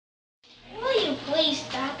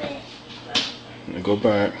And go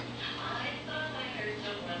back.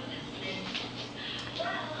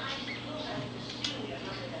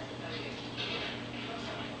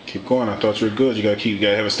 Keep going. I thought you were good. You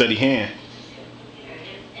gotta have a steady hand.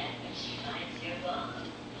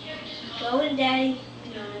 Going, Daddy.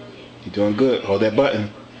 You're doing good. Hold that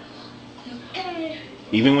button.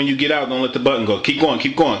 Even when you get out, don't let the button go. Keep going,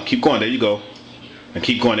 keep going, keep going. There you go. And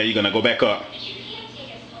keep going. There you go. Now go back up.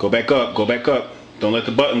 Go back up, go back up. Don't let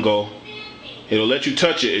the button go. It'll let you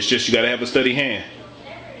touch it. It's just you gotta have a steady hand.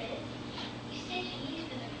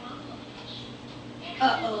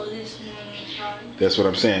 Uh-oh, this one is hard. That's what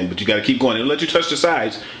I'm saying. But you gotta keep going. It'll let you touch the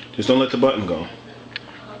sides. Just don't let the button go.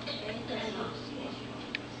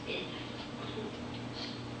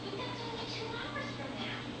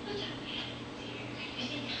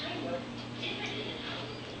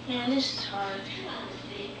 Man, this is hard.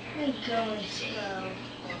 I'm going slow.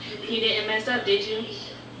 You didn't mess up, did you?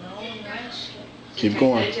 No, not slow. Keep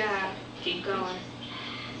going. Good job. Keep going.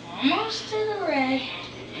 Almost to the red.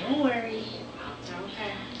 Don't worry.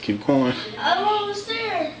 Okay. Keep going. I'm almost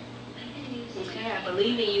there. Okay, I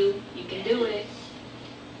believe in you. You can do it.